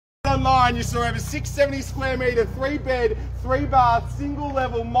online, you saw over 670 square metre, 3-bed, 3-bath, single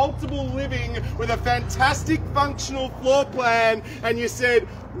level, multiple living with a fantastic functional floor plan, and you said,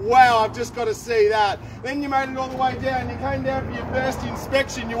 wow, I've just got to see that. Then you made it all the way down, you came down for your first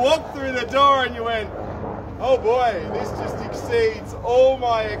inspection, you walked through the door and you went, oh boy, this just exceeds all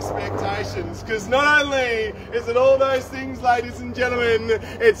my expectations, because not only is it all those things, ladies and gentlemen,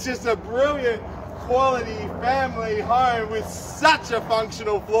 it's just a brilliant quality family home with such a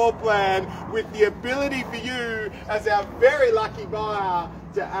functional floor plan, with the ability for you as our very lucky buyer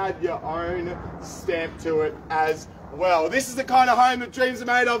to add your own stamp to it as well. This is the kind of home that dreams are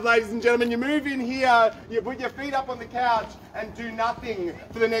made of, ladies and gentlemen. You move in here, you put your feet up on the couch and do nothing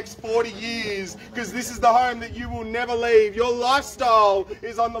for the next 40 years, because this is the home that you will never leave. Your lifestyle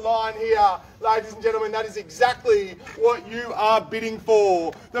is on the line here, ladies and gentlemen. That is exactly what you are bidding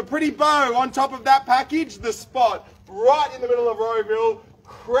for. The pretty bow on top of that package, the spot right in the middle of Rowville,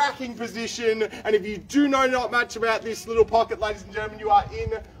 cracking position. And if you do know not much about this little pocket, ladies and gentlemen, you are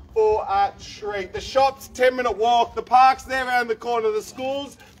in for a treat. The shop's 10-minute walk, the park's there around the corner, the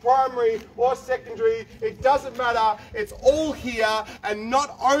schools, primary or secondary, it doesn't matter, it's all here. And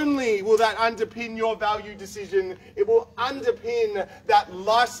not only will that underpin your value decision, it will underpin that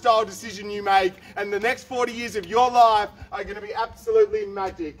lifestyle decision you make, and the next 40 years of your life are going to be absolutely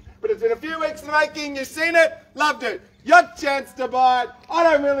magic. But it's been a few weeks in the making, you've seen it, loved it, your chance to buy it. I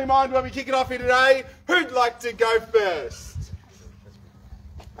don't really mind when we kick it off here today. Who'd like to go first?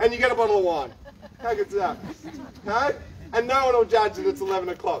 And you get a bottle of wine. How good's that? Okay? And no one will judge that it's 11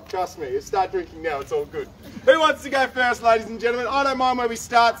 o'clock. Trust me, you start drinking now, it's all good. Who wants to go first, ladies and gentlemen? I don't mind where we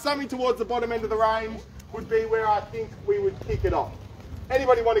start. Something towards the bottom end of the range would be where I think we would kick it off.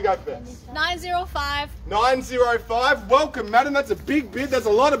 Anybody want to go first? 905. 905. Welcome, madam. That's a big bid. That's a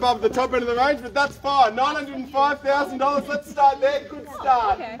lot above the top end of the range, but that's fine. $905,000. Let's start there. Good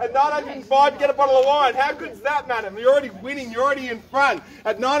start. Okay. At 905, you get a bottle of wine. How good's that, madam? You're already winning. You're already in front.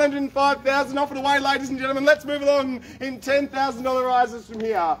 At 905,000, off and away, ladies and gentlemen. Let's move along in $10,000 rises from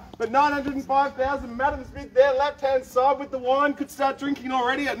here. But 905,000, madam's bid there, left-hand side with the wine. Could start drinking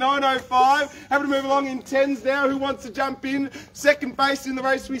already at 905. Happy to move along in tens now. Who wants to jump in? Second base in the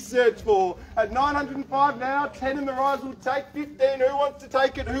race we search for. At 905 now, 10 in the rise will take 15. Who wants to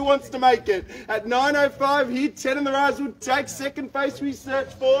take it? Who wants to make it? At 905 here, 10 in the rise will take. Second base we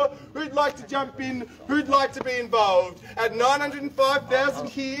search for. Who'd like to jump in? Who'd like to be involved? At 905,000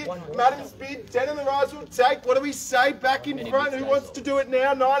 here, madam's bid, 10 in the rise will take. What do we say? Back in front. Who wants to do it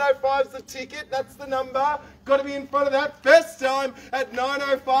now? 905's the ticket. That's the number. Got to be in front of that. First time at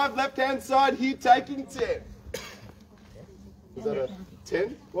 905, left-hand side here, taking 10. Is that a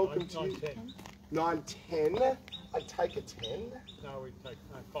 10? Welcome to you. 910. I'd take a 10. No, we take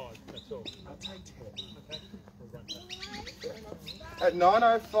 5. That's all. I'll take 10. Okay. At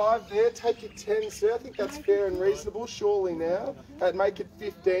 905 there, take your 10, sir. I think that's fair and reasonable, surely now. Make it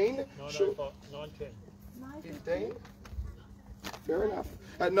 15. 905, 910. 15. Fair enough.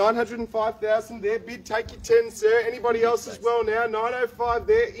 At 905,000 there, bid, take your 10, sir. Anybody else as well now? 905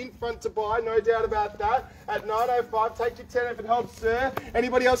 there, in front to buy, no doubt about that. At 905, take your 10 if it helps, sir.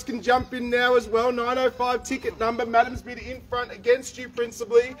 Anybody else can jump in now as well. 905 ticket number, madam's bid in front against you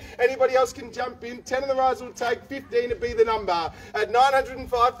principally. Anybody else can jump in. 10 in the rise will take, 15 to be the number. At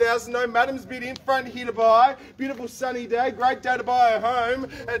 905,000, no, madam's bid in front here to buy. Beautiful sunny day, great day to buy a home.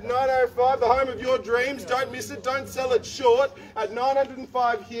 At 905, the home of your dreams. Don't miss it, don't sell it short. At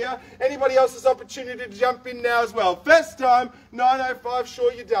 905 here. Anybody else's opportunity to jump in now as well. First time, 905,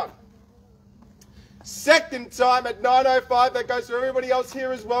 sure you're done. Second time at 905, that goes for everybody else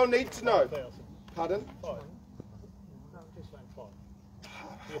here as well. Need to know. Pardon? 5. No, just saying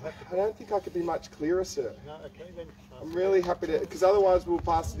 5. I don't think I could be much clearer, sir. No, okay, then. I'm really happy to, because otherwise we'll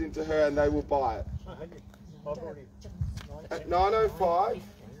pass it into her and they will buy it. I've already. At 905,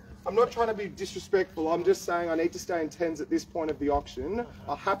 I'm not trying to be disrespectful, I'm just saying I need to stay in 10s at this point of the auction.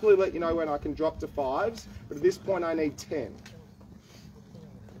 I'll happily let you know when I can drop to 5s, but at this point I need 10.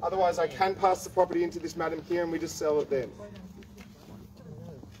 Otherwise I can pass the property into this madam here and we just sell it then.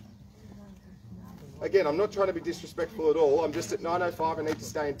 Again, I'm not trying to be disrespectful at all, I'm just at 905, I need to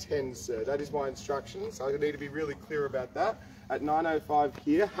stay in 10s, sir. That is my instructions, I need to be really clear about that. At 905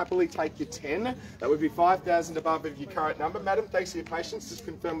 here, happily take your 10. That would be 5,000 above of your current number. Madam, thanks for your patience. Just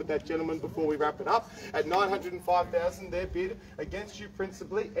confirm with that gentleman before we wrap it up. At 905,000, their bid against you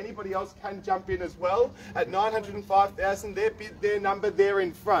principally. Anybody else can jump in as well. At 905,000, their bid, their number, they're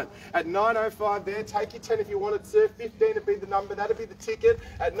in front. At 905 there, take your 10 if you want it, sir. 15 to be the number, that'll be the ticket.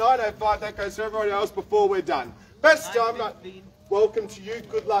 At 905, that goes to everybody else before we're done. Best time, welcome to you.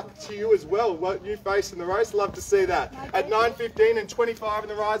 Good luck to you as well. New face in the race. Love to see that. At 9.15 and 25 in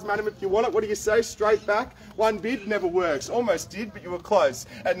the rise, madam, if you want it, what do you say? Straight back. One bid never works. Almost did, but you were close.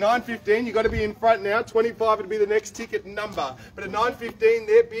 At 9.15, you've got to be in front now. 25 would be the next ticket number. But at 9.15,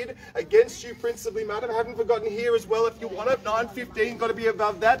 their bid against you principally, madam. Haven't forgotten here as well if you want it. 9.15, got to be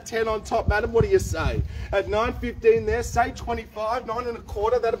above that. 10 on top, madam. What do you say? At 9.15 there, say 25, 9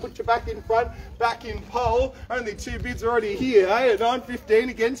 1/4. That'll put you back in front, back in pole. Only 2 bids already here, eh? At 9.15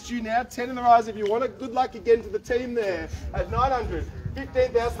 against you now. 10 in the rise if you want it. Good luck again to the team there. At 900.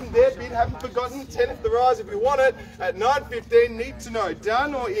 15,000 their bid, haven't forgotten. 10 at the rise if you want it. At 9.15, need to know,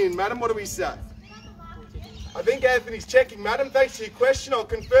 done or in? Madam, what do we say? I think Anthony's checking, madam. Thanks for your question. I'll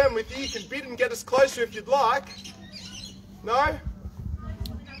confirm with you. You can bid and get us closer if you'd like. No?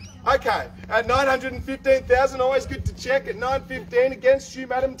 Okay, at 915,000, always good to check. At 9.15 against you,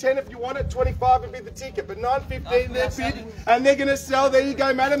 madam. 10 if you want it. 25 would be the ticket. But 9.15 their bid, and they're going to sell. There you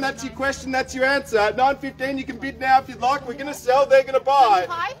go, madam. That's your question. That's your answer. At 9.15 you can bid now if you'd like. We're going to sell. They're going to buy.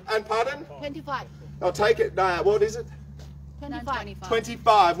 25? And pardon? 25. I'll take it. No, what is it? 25.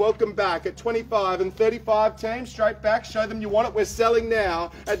 25. Welcome back. At 25 and 35 team, straight back. Show them you want it. We're selling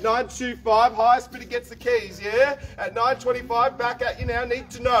now. At 9.25, highest bidder gets the keys, yeah? At 9.25, back at you now.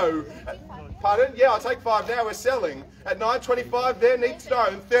 Need to know. Pardon? Yeah, I'll take 5 now. We're selling. At 9.25 there, need to know.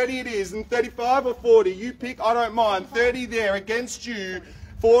 And 30 it is. And 35 or 40. You pick. I don't mind. 30 there against you.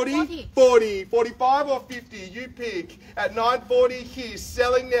 40, 40, 45 or 50, you pick. At 9.40 here,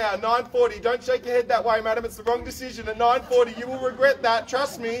 selling now, 9.40. Don't shake your head that way, madam, it's the wrong decision. At 9.40, you will regret that,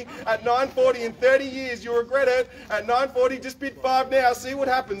 trust me. At 9.40, in 30 years, you'll regret it. At 9.40, just bid 5 now, see what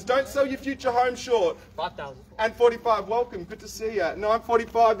happens. Don't sell your future home short. 5,000. And 45, welcome, good to see you. At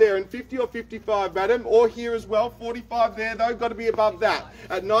 9.45 there, and 50 or 55, madam, or here as well, 45 there though, got to be above that.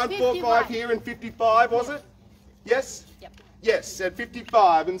 At 9.45 here and 55, was it? Yes? Yep. Yes, at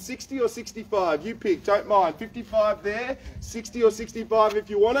 55 and 60 or 65, you pick, don't mind. 55 there, 60 or 65 if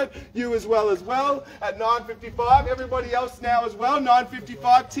you want it. You as well. At 9.55, everybody else now as well.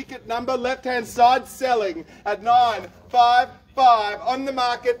 9.55, ticket number, left-hand side, selling. At 9.55, on the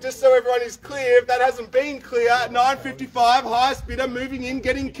market, just so everyone is clear, if that hasn't been clear, at 9.55, highest bidder moving in,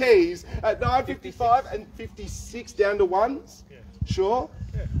 getting keys. At 9.55 and 56 down to ones. Sure?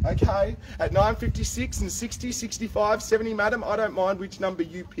 Yeah. Okay. At 9.56 and 60, 65, 70, madam, I don't mind which number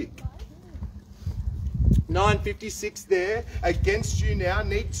you pick. 9.56 there, against you now,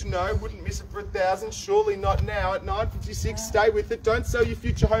 need to know, wouldn't miss it for 1,000, surely not now. At 9.56, stay with it, don't sell your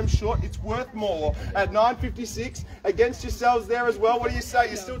future home short, it's worth more. At 9.56, against yourselves there as well, what do you say?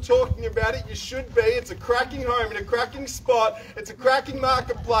 You're still talking about it, you should be, it's a cracking home in a cracking spot, it's a cracking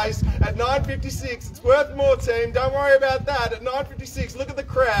marketplace. At 9.56, it's worth more, team, don't worry about that. At 9.56, look at the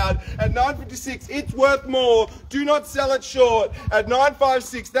crowd. At 9.56, it's worth more, do not sell it short. At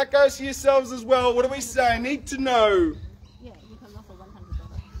 9.56, that goes to yourselves as well, what do we say? Need to know. Yeah, you can offer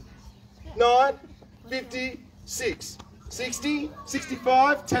 $100. 9.56, 60,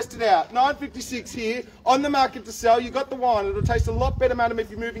 65, test it out. 9.56 here, on the market to sell. You got the wine. It'll taste a lot better, madam,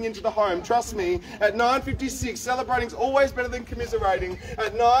 if you're moving into the home. Trust me. At 9.56, celebrating's always better than commiserating.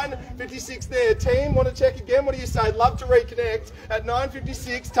 At 9.56 there, team, want to check again? What do you say? Love to reconnect. At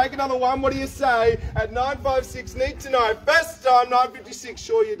 9.56, take another one. What do you say? At 9.56, need to know. First time, 9.56,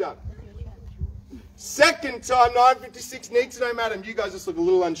 sure you're done. Second time, 9.56, need to know, madam. You guys just look a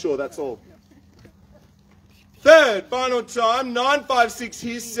little unsure, that's all. Third, final time, 9.56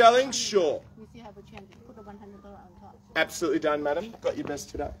 here, selling, sure. You still have a chance to put a $100 on top. Absolutely done, madam. Got your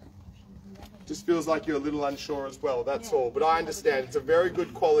best today. Just feels like you're a little unsure as well, that's all. But I understand, it's a very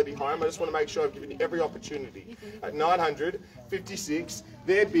good quality home. I just want to make sure I've given you every opportunity. At 956,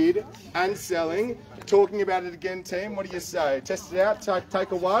 their bid and selling. Talking about it again, team, what do you say? Test it out,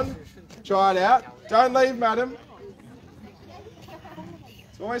 take a one, try it out. Don't leave, madam.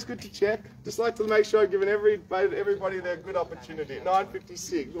 It's always good to check. Just like to make sure I've given everybody their good opportunity. At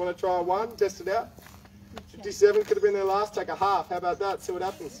 9.56, you want to try one, test it out? 57 could have been their last, take a half. How about that? See what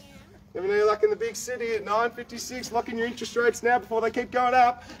happens. Never know you're luck in the big city. At 9.56, lock in your interest rates now before they keep going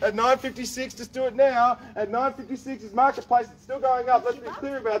up. At 9.56, just do it now. At 9.56 is marketplace, it's still going up. Let's be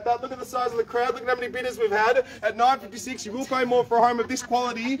clear about that. Look at the size of the crowd. Look at how many bidders we've had. At 9.56, you will pay more for a home of this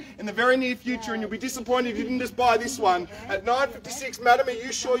quality in the very near future, and you'll be disappointed if you didn't just buy this one. At 9.56, madam, are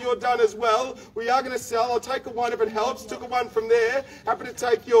you sure you're done as well? We are going to sell. I'll take a one if it helps. Took a one from there. Happy to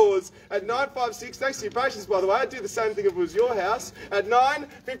take yours. At 9.56, thanks for your patience, by the way. I'd do the same thing if it was your house. At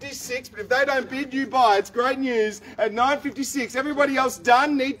 9.56, 956, but if they don't bid, you buy. It's great news. At 956, everybody else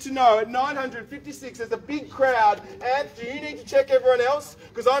done? Need to know. At 956, there's a big crowd. And do you need to check everyone else?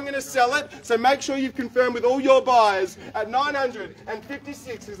 Because I'm going to sell it, so make sure you've confirmed with all your buyers. At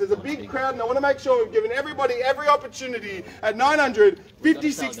 956, because there's a big crowd, and I want to make sure we've given everybody every opportunity. At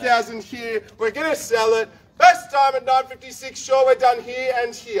 956,000 here, we're going to sell it. First time at 956, sure, we're done here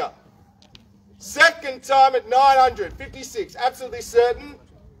and here. Second time at 956, absolutely certain.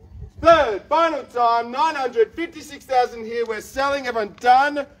 Third, final time, 956,000 here, we're selling. Everyone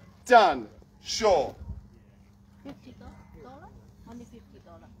done? Done. Sure. $50? Only $50.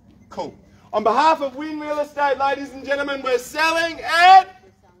 Cool. On behalf of Win Real Estate, ladies and gentlemen, we're selling at...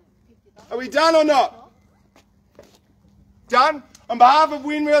 Are we done or not? Done? On behalf of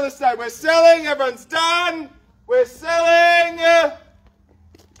Win Real Estate, we're selling. Everyone's done. We're selling.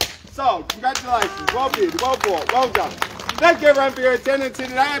 Sold. Congratulations. Well bid. Well bought. Well done. Thank you, everyone, for your attendance here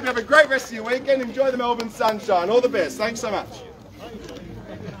today. I hope you have a great rest of your weekend. Enjoy the Melbourne sunshine. All the best. Thanks so much.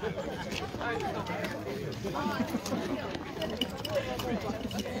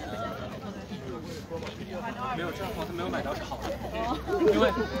 没有这样的话，他没有买到是好的，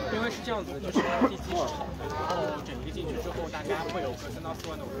因为是这样子的，就是地基石，然后整个进去之后，大概会有个3到4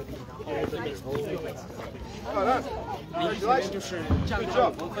万的维度，然后每层就每层。邻居这边就是占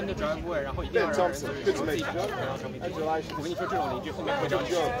到5公分的 driveway， 然后一定要让人就是说自己打车到上面去。我跟你说，这种邻居后面会找你。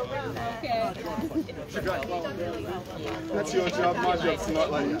是这样。That's your job. My job's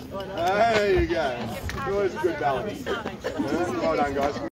not like that. There you go. Always a good balance. Well done, guys.